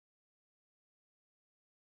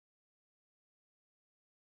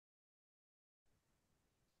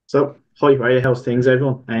Hi, how are you? How's things,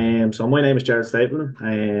 everyone? So my name is Jared Stapleton.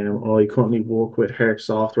 I currently work with Herbst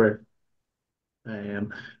Software. So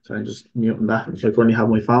I'm just muting that. I currently have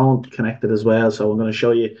my phone connected as well. So I'm going to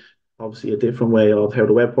show you obviously a different way of how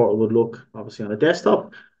the web portal would look, obviously on a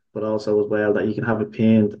desktop, but also as well that you can have it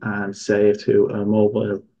pinned and saved to a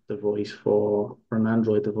mobile device for an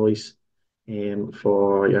Android device,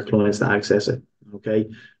 for your clients to access it. Okay.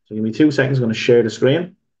 So give me 2 seconds. I'm going to share the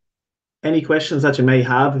screen. Any questions that you may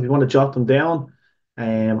have, if you want to jot them down,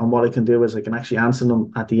 and what I can do is I can actually answer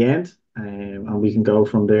them at the end, and we can go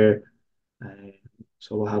from there. Um,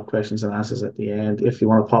 so we'll have questions and answers at the end. If you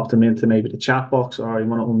want to pop them into maybe the chat box or you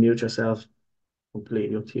want to unmute yourself,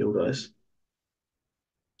 completely up to you guys.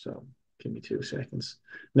 So give me 2 seconds.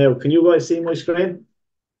 Now, can you guys see my screen?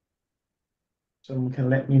 Someone can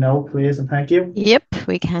let me know, please, and thank you. Yep,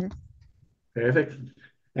 we can. Perfect.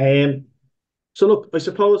 Um, So look, I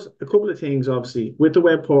suppose a couple of things, obviously, with the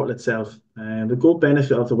web portal itself, and the good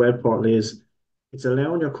benefit of the web portal is it's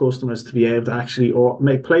allowing your customers to be able to actually or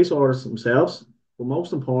make place orders themselves, but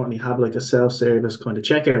most importantly, have like a self-service kind of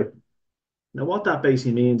checkout. Now, what that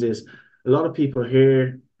basically means is a lot of people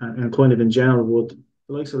here and kind of in general would,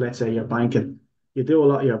 the likes of let's say your banking, you do a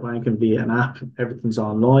lot of your banking via an app, everything's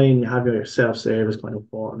online, you have your self-service kind of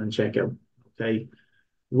portal and checkout. Okay,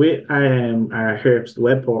 with our Herbst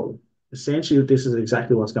web portal, essentially this is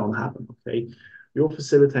exactly what's going to happen. Okay, you're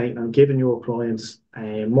facilitating and giving your clients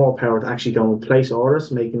more power to actually go and place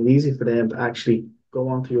orders, making it easy for them to actually go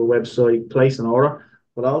onto your website, place an order,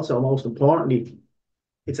 but also most importantly,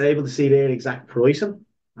 it's able to see their exact pricing.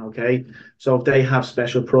 Okay, so if they have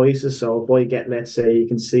special prices, so if I get, let's say, you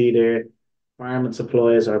can see their garment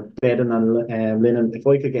supplies or bedding and linen. If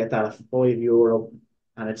I could get that at €5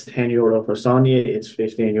 and it's €10 for Sonia, it's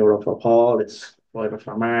 €15 for Paul, it's five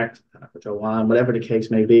for Mark, for Joanne, whatever the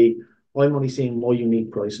case may be. I'm only seeing my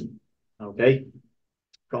unique pricing. Okay,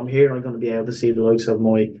 from here, I'm going to be able to see the likes of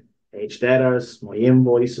my age debtors, my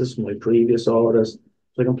invoices, my previous orders.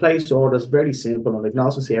 So I can place orders very simple, and I can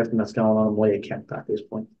also see everything that's going on in my account at this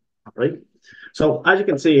point. All right. So as you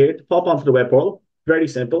can see here, to pop onto the web portal, very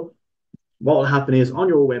simple. What will happen is on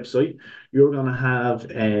your website, you're going to have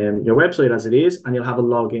your website as it is, and you'll have a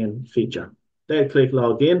login feature. They click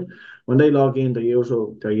login. When they log in their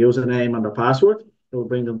username and their password, it will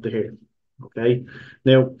bring them to here. Okay.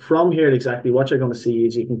 Now, from here, exactly what you're going to see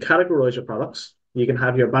is you can categorize your products. You can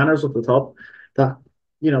have your banners up the top that,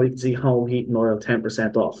 you can see home heating oil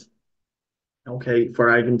 10% off. Okay. For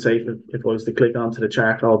argument's sake, if I was to click onto the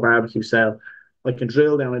charcoal barbecue cell, I can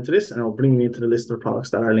drill down into this and it'll bring me into the list of products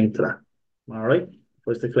that are linked to that. All right. If I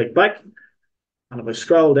was to click back, and if I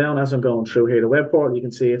scroll down as I'm going through here, the web portal, you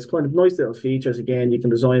can see it's kind of nice little features. Again, you can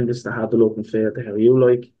design this to have the look and feel to how you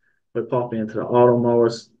like. If I pop into the auto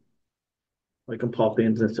mowers, I can pop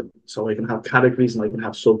into it, so I can have categories and I can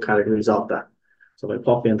have subcategories of that. So if I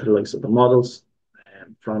pop into the likes of the models,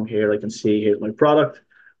 and from here I can see here's my product.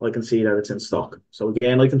 I can see that it's in stock. So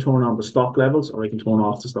again, I can turn on the stock levels or I can turn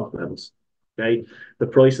off the stock levels. Okay. The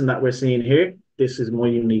pricing that we're seeing here, this is my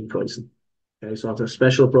unique pricing. Okay. So if there's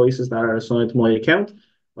special prices that are assigned to my account,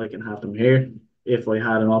 I can have them here. If I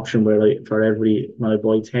had an option where for every when I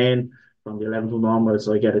buy 10 from the 11th one onwards,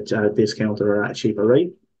 I get it at a discount or at a cheaper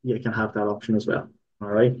rate, you can have that option as well. All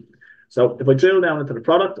right. So if I drill down into the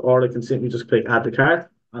product, or I can simply just click add to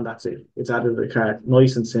cart, and that's it. It's added to the cart,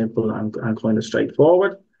 nice and simple and kind of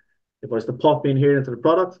straightforward. If I was to pop in here into the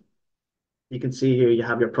product, you can see here you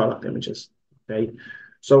have your product images. Okay.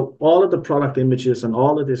 So all of the product images and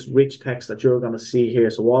all of this rich text that you're going to see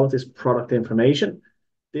here, so all of this product information,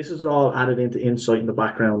 this is all added into Insight in the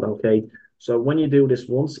background. Okay. So when you do this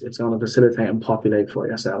once, it's going to facilitate and populate for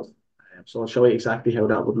yourself. So I'll show you exactly how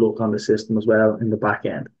that would look on the system as well in the back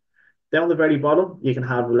end. Down the very bottom, you can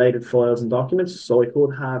have related files and documents. So I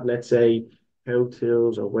could have, let's say, how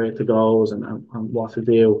to's or where to goes and what to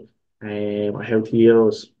do, or how to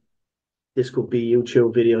use. This could be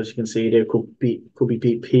YouTube videos. You can see there could be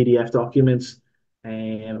PDF documents,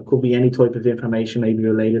 and it could be any type of information maybe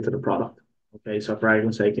related to the product. Okay, so for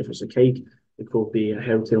argument's sake, if it's a cake, it could be a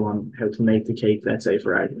how to on how to make the cake. Let's say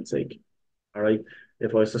for argument's sake. All right.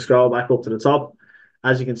 If I was to scroll back up to the top,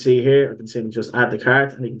 as you can see here, I can simply just add the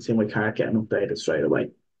cart and you can see my cart getting updated straight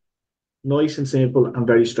away. Nice and simple and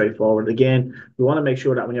very straightforward. Again, we want to make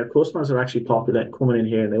sure that when your customers are actually coming in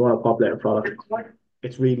here and they want to populate a product,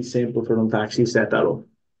 it's really simple for them to actually set that up.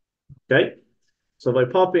 Okay. So if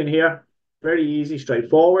I pop in here, very easy,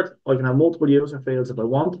 straightforward. I can have multiple user fields if I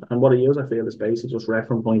want. And what a user field is basically just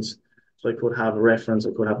reference points. So I could have a reference, I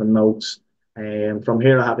could have a notes. And from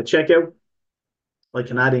here, I have a checkout. I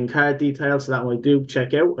can add in card details so that when I do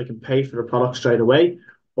check out, I can pay for the product straight away.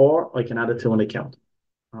 or I can add it to an account.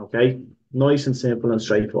 Okay, nice and simple and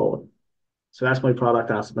straightforward. So that's my product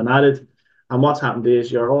that's been added. And what's happened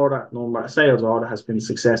is your order number, sales order has been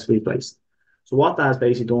successfully placed. So what that has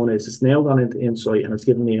basically done is it's now gone into Insight and it's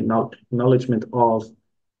given me an acknowledgement of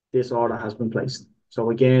this order has been placed. So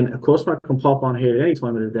again, a customer can pop on here at any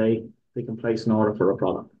time of the day. They can place an order for a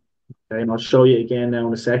product. Okay, and I'll show you again now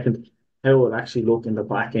in a second how it will actually look in the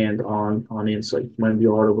back end on Insight when the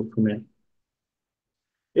order would come in.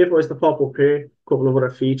 If I was to pop up here, a couple of other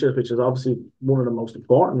features, which is obviously one of the most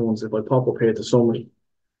important ones, if I pop up here to summary,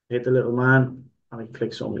 hit the little man, and I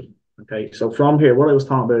click summary. Okay, so from here, what I was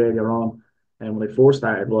talking about earlier on, and when I first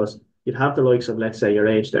started was you'd have the likes of, let's say, your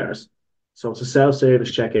age theirs. So it's a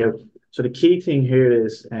self-service checkout. So the key thing here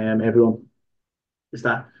is, everyone, is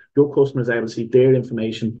that your customer is able to see their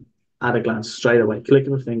information at a glance straight away.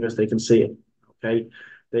 Clicking with fingers, they can see it. Okay,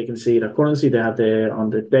 they can see their currency, they have their on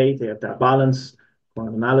the date, they have their balance,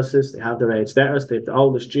 current analysis, they have their age status, they have the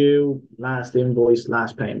oldest due, last invoice,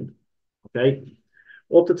 last payment. Okay,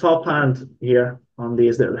 up the top hand here on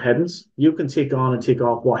these little headings, you can tick on and tick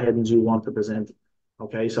off what headings you want to present.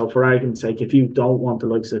 Okay, so for argument's sake, if you don't want the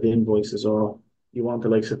likes of invoices or you want the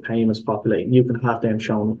likes of payments populating, you can have them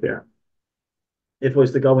shown up here. If I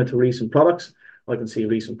was to go into recent products, I can see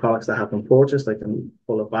recent products that have been purchased. I can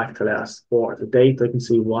pull it back to last quarter to date. I can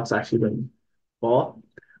see what's actually been bought.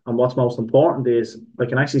 And what's most important is I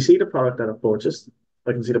can actually see the product that I purchased.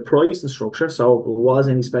 I can see the price and structure. So if there was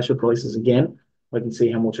any special prices again, I can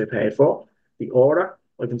see how much I paid for. The order,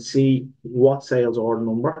 I can see what sales order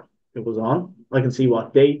number it was on. I can see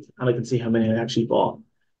what date, and I can see how many I actually bought.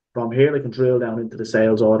 From here, I can drill down into the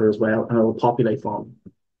sales order as well, and it will populate for me.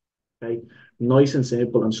 Okay, nice and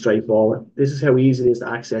simple and straightforward. This is how easy it is to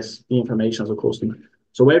access the information as a customer.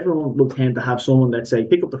 So everyone will tend to have someone, let's say,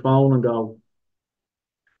 pick up the phone and go,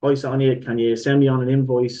 "Hi, Sonia, can you send me on an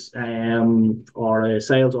invoice or a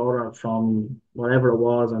sales order from whatever it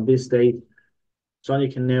was on this date?"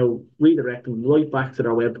 Sonia can now redirect them right back to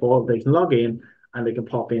their web portal. They can log in and they can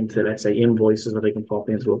pop into, let's say, invoices, or they can pop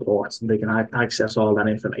into reports, and they can access all that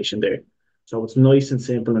information there. So it's nice and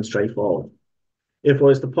simple and straightforward. If I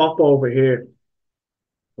was to pop over here,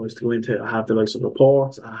 I was to go into, I have the likes of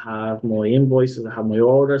reports, I have my invoices, I have my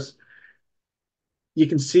orders. You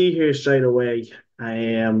can see here straight away, I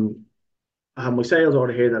have my sales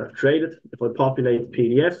order here that I've created. If I populate the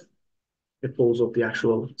PDF, it pulls up the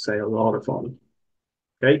actual sales order for me.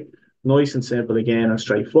 Okay, nice and simple again and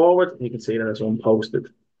straightforward. You can see that it's unposted.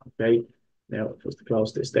 Okay, now if I was to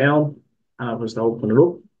close this down and I was to open it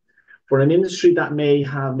up, for an industry that may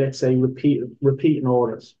have, let's say, repeating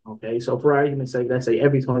orders. Okay, so for argument's sake, let's say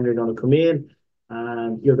every time you're going to come in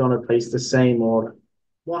and you're going to place the same order,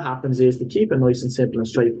 what happens is to keep it nice and simple and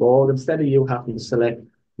straightforward, instead of you having to select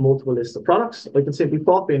multiple lists of products, I can simply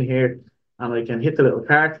pop in here and I can hit the little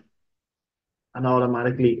cart and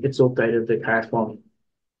automatically it's updated the cart for me.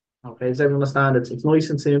 Okay, does everyone understand? It's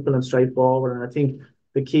nice and simple and straightforward. And I think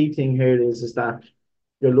the key thing here is that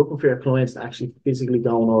you're looking for your clients to actually physically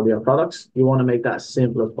go and order your products. You want to make that as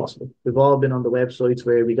simple as possible. We've all been on the websites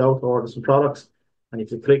where we go to order some products and you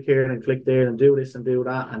can click here and click there and do this and do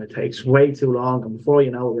that, and it takes way too long. And before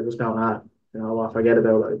you know it, you're just going, you know what, forget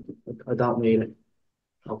about it. I don't need it.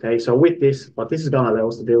 Okay, so with this, what this is going to allow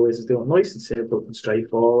us to do is do it nice and simple and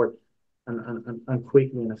straightforward and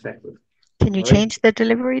quickly and effective. Can you All right. change the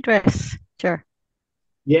delivery address? Sure.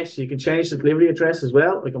 Yes, you can change the delivery address as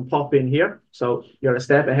well. I can pop in here. So you're a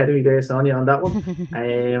step ahead of me there, Sonia, on that one.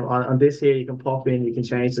 On this here, you can pop in, you can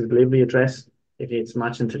change the delivery address. If it's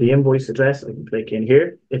matching to the invoice address, I can click in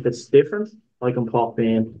here. If it's different, I can pop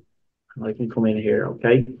in and I can come in here,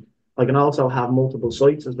 okay? I can also have multiple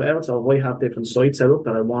sites as well. So if I have different sites set up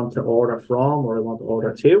that I want to order from or I want to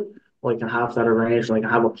order to, I can have that arranged. I can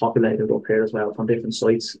have it populated up here as well from different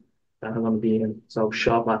sites that I'm going to be in. So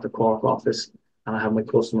shop at the Cork office, and I have my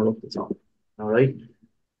customer up the top. All right.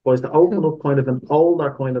 Was to open Cool. up kind of an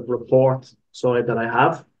older kind of report side that I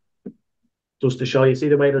have, just to show you. See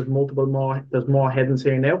the way there's there's more headings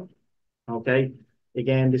here now. Okay.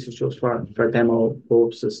 Again, this is just for demo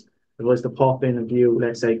purposes. If I was to pop in and view,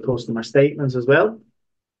 let's say, customer statements as well,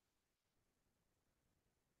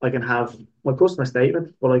 I can have my customer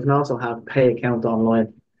statement, but I can also have pay account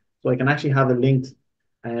online. So I can actually have it linked.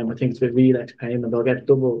 I think it's with Vlex payment. I'll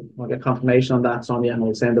get confirmation on that, Sonia, and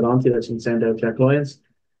I'll send it on to you that you can send out to your clients.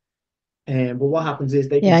 But what happens is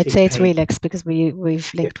they Yeah, can I'd tick say it's pay. Relix because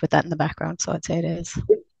we've linked with that in the background, so I'd say it is.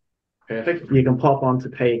 Perfect. You can pop on to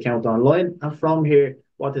pay account online, and from here,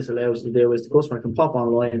 what this allows you to do is the customer can pop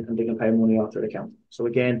online and they can pay money off their account. So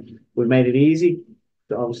again, we've made it easy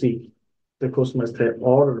to obviously the customers to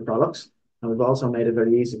order the products. And we've also made it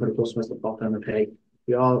very easy for the customers to pop in and pay.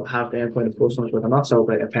 We all have the endpoint of customers where they're not so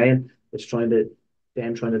great at paying. It's trying to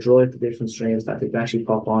drive the different streams that they can actually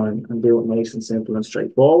pop on and do it nice and simple and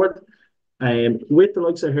straightforward. With the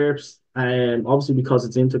likes of Herbst, obviously because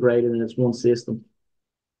it's integrated and it's one system,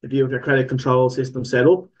 if you have your credit control system set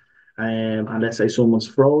up, and let's say someone's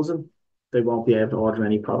frozen, they won't be able to order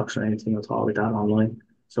any products or anything at all like that online.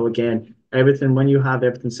 So again, everything when you have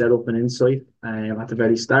everything set up in Insight at the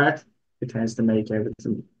very start, it tends to make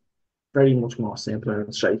everything very much more simpler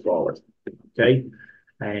and straightforward. Okay.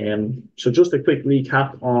 So just a quick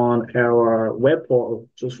recap on our web portal,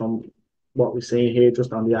 just from what we're seeing here,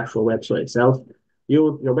 just on the actual website itself.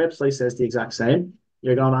 Your website says the exact same.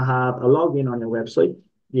 You're going to have a login on your website.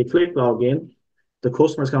 You click login. The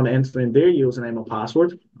customer is going to enter in their username and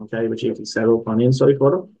password, okay, which you can set up on Insight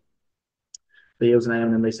for them. The username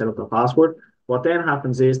and then they set up the password. What then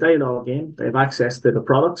happens is they log in, they have access to the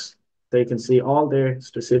products, they can see all their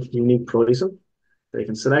specific unique pricing, they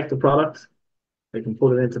can select the product, they can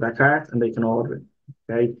put it into their cart and they can order it.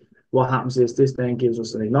 Okay. What happens is this then gives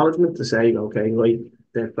us an acknowledgement to say, okay, right,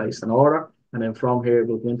 they've placed an order. And then from here,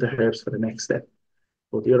 we'll go into Herbst for the next step.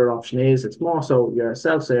 But the other option is it's more so your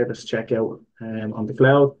self-service checkout on the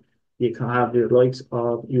cloud. You can have the likes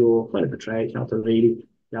of your kind of a trade account really.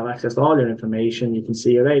 You have access to all your information. You can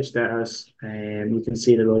see your age status, and you can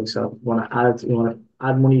see the likes of you want to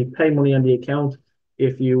add money, pay money on the account.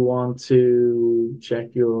 If you want to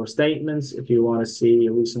check your statements, if you want to see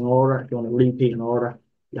a recent order, if you want to repeat an order,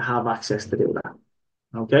 you have access to do that.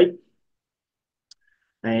 Okay.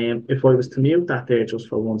 If I was to mute that there just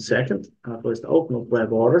for 1 second, and if I was to open up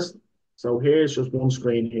web orders, so here's just one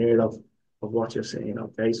screen here of what you're seeing.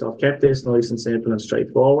 Okay, so I've kept this nice and simple and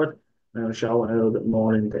straightforward, and I'll show it a little bit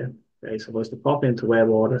more in there. Okay, so if I was to pop into web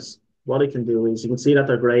orders, what I can do is you can see that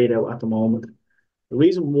they're grayed out at the moment. The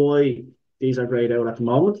reason why these are grayed out at the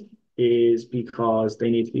moment is because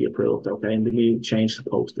they need to be approved, okay, and they need to change to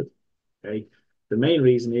posted. Okay. The main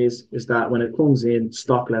reason is that when it comes in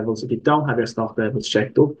stock levels, if you don't have your stock levels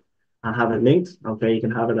checked up and have it linked, okay, you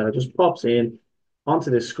can have it that it just pops in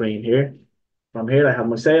onto this screen here. From here, I have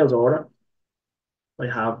my sales order. I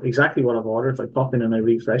have exactly what I've ordered. If I pop in and I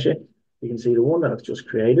refresh it, you can see the one that I've just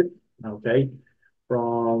created. Okay.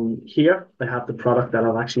 From here, I have the product that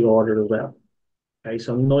I've actually ordered as well. Okay,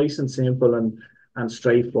 so nice and simple and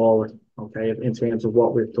straightforward. Okay, in terms of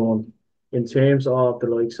what we've done. In terms of the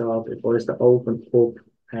likes of, if I was to open up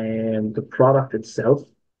the product itself,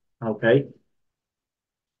 okay,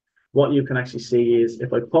 what you can actually see is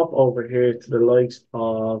if I pop over here to the likes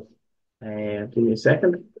of, give me a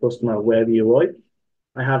second, customer web UI,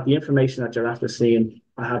 I have the information that you're after seeing.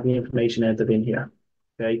 I have the information entered in here.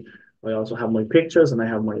 Okay, I also have my pictures and I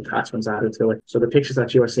have my attachments added to it. So the pictures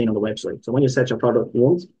that you are seeing on the website. So when you set your product up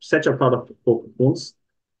once,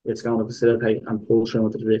 it's going to facilitate and pull through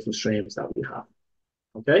into the different streams that we have.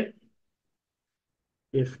 Okay.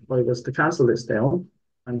 If I was to cancel this down,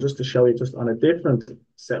 and just to show you just on a different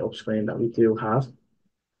setup screen that we do have,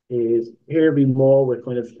 is here be more with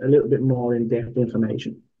kind of a little bit more in-depth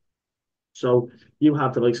information. So you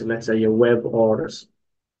have the likes of, let's say, your web orders.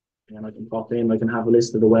 And I can pop in, I can have a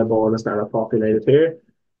list of the web orders that are populated here.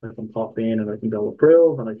 I can pop in and I can go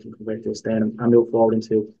approve and I can convert this then and move forward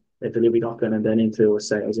into a delivery document and then into a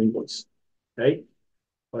sales invoice. Okay.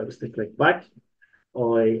 If I was to click back,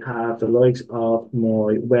 I have the likes of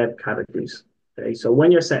my web categories. Okay. So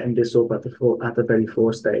when you're setting this up at the very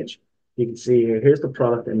first stage, you can see here, here's the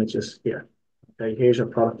product images here. Okay. Here's your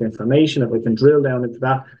product information. If I can drill down into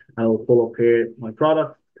that, and I'll pull up here my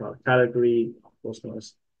product category,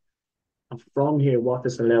 customers. And from here, what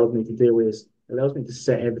this allows me to do is allows me to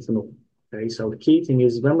set everything up. Okay, so the key thing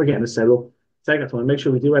is when we're getting a set up, take our time, make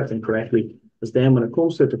sure we do everything correctly. Because then when it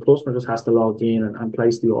comes to it, the customer just has to log in and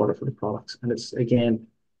place the order for the products. And it's again,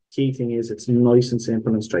 key thing is it's nice and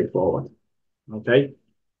simple and straightforward. Okay.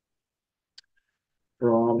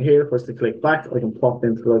 From here, if I was to click back, I can pop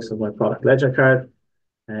into the likes of my product ledger card,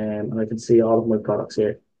 and I can see all of my products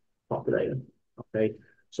here populated. Okay,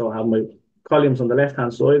 so I have my columns on the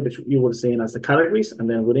left-hand side, which you would have seen as the categories, and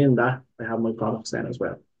then within that, I have my products then as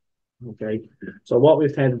well. Okay, so what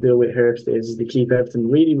we've tended to do with Herbst is to keep everything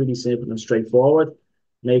really, really simple and straightforward,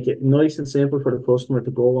 make it nice and simple for the customer to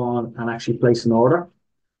go on and actually place an order,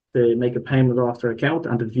 to make a payment off their account,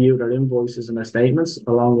 and to view their invoices and their statements,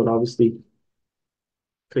 along with obviously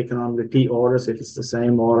clicking on repeat orders if it's the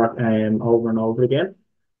same order over and over again.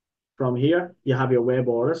 From here, you have your web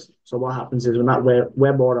orders. So what happens is when that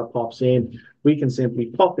web order pops in, we can simply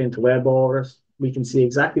pop into web orders. We can see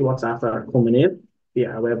exactly what's after coming in via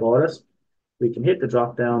our web orders. We can hit the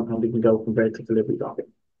drop down and we can go convert to delivery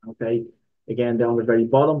document. Okay. again, down the very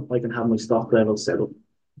bottom, I can have my stock levels set up.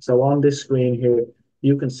 So on this screen here,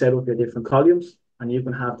 you can set up your different columns and you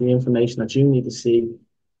can have the information that you need to see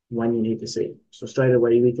when you need to see it. So straight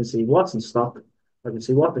away, we can see what's in stock. I can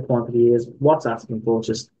see what the quantity is, what's after being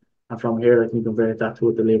purchased. And from here, I can convert that to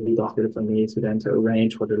a delivery docket if I need to then to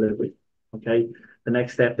arrange for delivery. Okay. The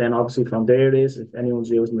next step then obviously from there is if anyone's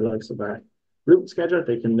using the likes of our routing scheduler,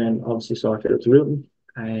 they can then obviously sort out the routing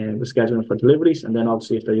and the scheduling for deliveries. And then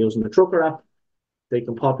obviously if they're using the trucker app, they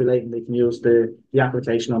can populate and they can use the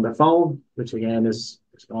application on their phone, which again is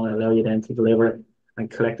going to allow you then to deliver it and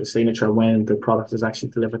collect a signature when the product is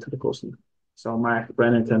actually delivered to the customer. So Mark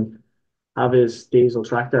Brennan can have his diesel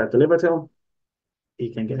tractor delivered to him.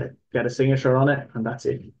 He can get a signature on it, and that's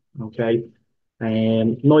it. Okay.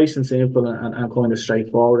 And nice and simple and kind of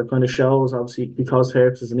straightforward. It kind of shows, obviously, because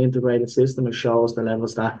Herbst is an integrated system, it shows the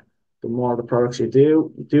levels that the more the products you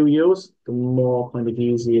do use, the more kind of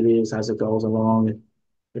easy it is as it goes along.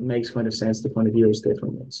 It makes kind of sense to kind of use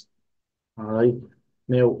different ones. All right.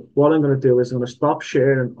 Now, what I'm going to do is I'm going to stop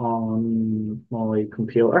sharing on my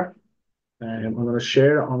computer. I'm going to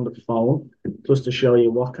share it on the phone just to show you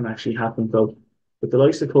what can actually happen. So, with the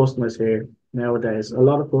likes of customers here nowadays, a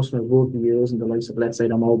lot of customers will be using the likes of, let's say,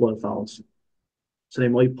 their mobile phones. So they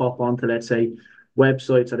might pop onto, let's say,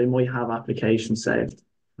 websites or they might have applications saved.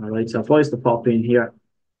 All right. So if I was to pop in here,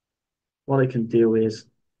 what I can do is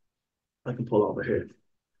I can pull over here.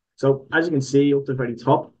 So as you can see up the very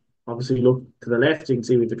top, obviously look to the left, you can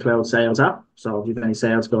see with the cloud sales app. So if you have any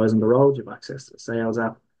sales guys on the road, you have access to the sales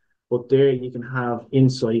app. But there you can have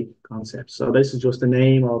insight concepts. So this is just the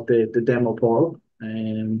name of the demo portal.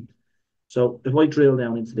 So if I drill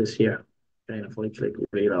down into this here, and if I click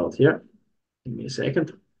reload here, give me a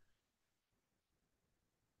second.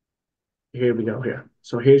 Here we go here.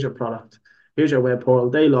 So here's your product. Here's your web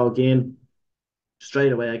portal. They log in.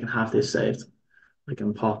 Straight away, I can have this saved. I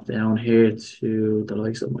can pop down here to the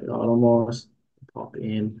likes of my Automors, pop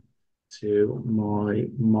in to my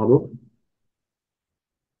model.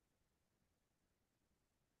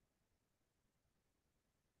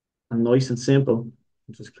 And nice and simple,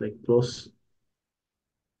 just click plus.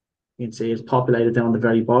 You can see it's populated down the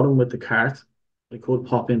very bottom with the cart. I could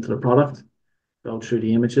pop into the product, go through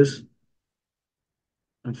the images.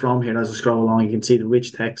 And from here, as I scroll along, you can see the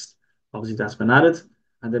rich text. Obviously, that's been added.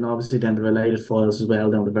 And then obviously then the related files as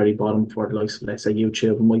well down the very bottom for the likes of, let's say,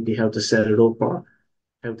 YouTube. It might be how to set it up or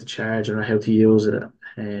how to charge it or how to use it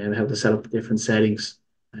and how to set up different settings.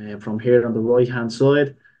 From here on the right hand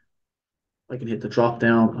side, I can hit the drop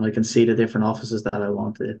down and I can see the different offices that I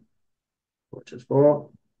want to purchase for.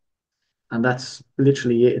 And that's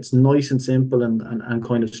literally it. It's nice and simple and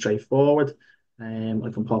kind of straightforward. I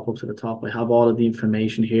can pop up to the top. I have all of the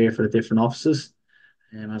information here for the different offices.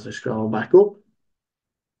 And as I scroll back up,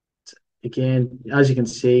 again, as you can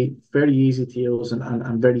see, very easy to use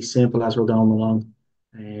and very simple as we're going along.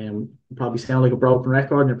 Probably sound like a broken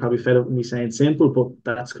record and you're probably fed up with me saying simple, but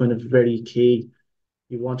that's kind of very key.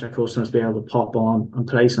 You want your customers to be able to pop on and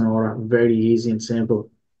place an order very easy and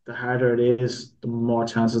simple. The harder it is, the more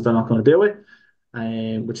chances they're not going to do it,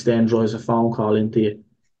 which then drives a phone call into you.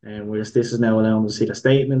 Whereas this is now allowing them to see their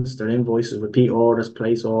statements, their invoices, repeat orders,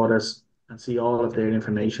 place orders, and see all of their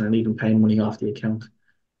information and even pay money off the account.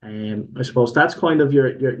 I suppose that's kind of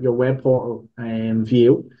your web portal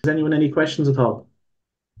view. Has anyone any questions at all?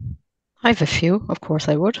 I have a few, of course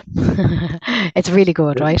I would. It's really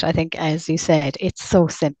good, Yeah. right? I think, as you said, it's so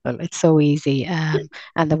simple, it's so easy,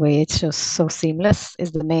 and the way it's just so seamless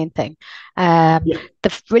is the main thing. Yeah.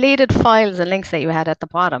 The related files and links that you had at the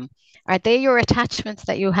bottom, are they your attachments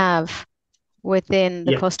that you have within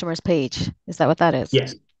the Yeah. customer's page? Is that what that is?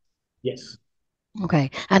 Yes. Yes.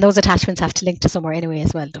 Okay. And those attachments have to link to somewhere anyway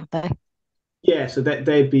as well, don't they? Yeah, so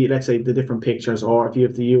they'd be, let's say, the different pictures, or if you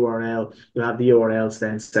have the URL, you have the URLs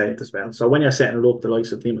then saved as well. So when you're setting it up, the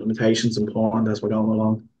likes of the implementation's important as we're going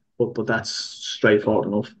along, but that's straightforward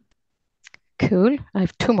enough. Cool. I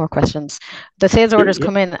have two more questions. The sales Cool, orders yeah.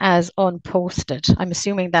 come in as unposted. I'm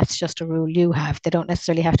assuming that's just a rule you have. They don't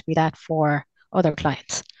necessarily have to be that for other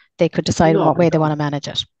clients. They could decide in No, what way they want to manage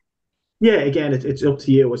it. yeah, again, it's up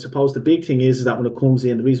to you. I suppose the big thing is that when it comes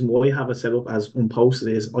in, the reason why I have it set up as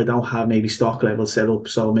unposted is I don't have maybe stock levels set up.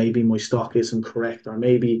 So maybe my stock isn't correct, or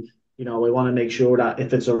maybe, I want to make sure that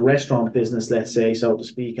if it's a restaurant business, let's say, so to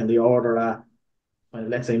speak, and the order at,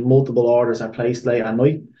 let's say, multiple orders are placed late at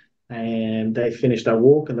night and they finished their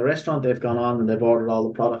work in the restaurant, they've gone on and they've ordered all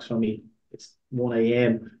the products from me. It's 1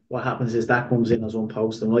 a.m. What happens is that comes in as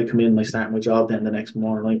unposted. And I come in and I start my job then the next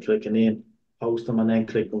morning, I'm clicking in, post them, and then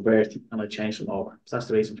click convert and I change them over. So that's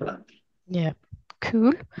the reason for that. Yeah.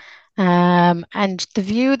 Cool. And the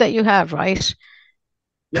view that you have, right?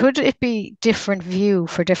 Yeah. Could it be different view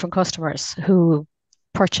for different customers who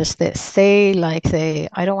purchase this? Say,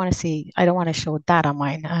 I don't want to show that on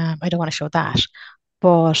mine. I don't want to show that.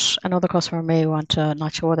 But another customer may want to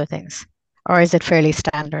not show other things. Or is it fairly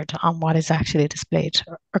standard on what is actually displayed?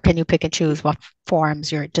 Or can you pick and choose what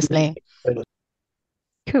forms you're displaying?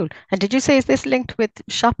 Cool. And did you say, is this linked with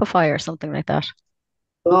Shopify or something like that?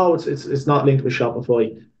 No, it's not linked with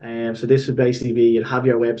Shopify. So this would basically be you'll have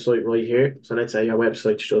your website right here. So let's say your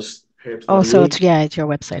website's just Oh, so it's, herbst.ie. yeah, it's your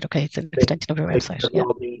website. Okay, it's an extension of your Like website. the Yeah.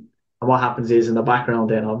 login. And what happens is in the background,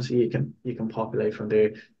 then obviously you can populate from there.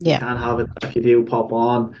 You Yeah. can have it if you do pop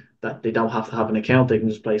on that they don't have to have an account. They can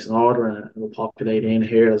just place an order and it will populate in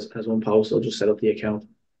here as one post. They'll just set up the account.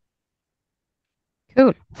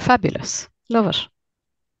 Cool. Fabulous. Love it.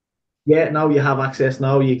 Yeah, now you have access.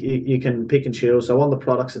 Now you can pick and choose. So on the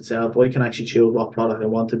products itself, I can actually choose what product I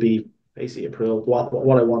want to be basically approved, what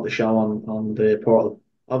I want to show on the portal.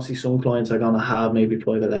 Obviously, some clients are going to have maybe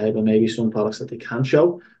private label, maybe some products that they can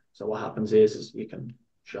show. So what happens is you can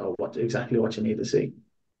show exactly what you need to see.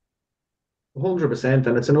 100%,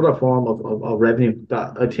 and it's another form of revenue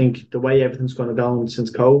that I think the way everything's going to go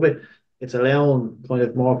since COVID, it's allowing kind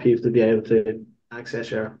of more people to be able to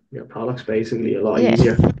access your products basically a lot Yeah.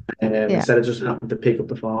 easier. Yeah. Instead of just having to pick up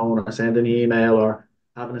the phone or send an email or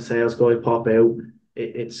having a sales guy pop out,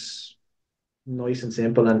 it's nice and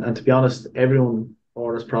simple. And to be honest, everyone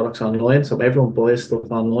orders products online, so everyone buys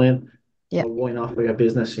stuff online. Yeah. So why not for your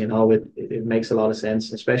business? It makes a lot of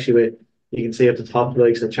sense, especially with you can see at the top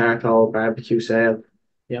likes the charcoal barbecue sale.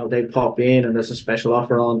 They pop in and there's a special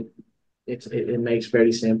offer on. It makes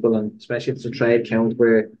very simple, and especially if it's a trade count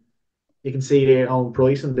where you can see their own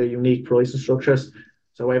pricing, their unique pricing structures.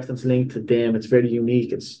 So everything's linked to them. It's very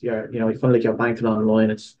unique. It's it's kind of like you're banking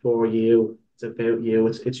online. It's for you. It's about you.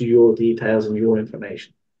 It's your details and your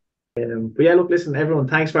information. But yeah, look, listen, everyone,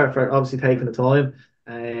 thanks for obviously taking the time.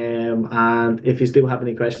 And if you still have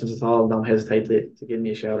any questions at all, don't hesitate to give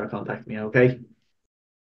me a shout or contact me. Okay.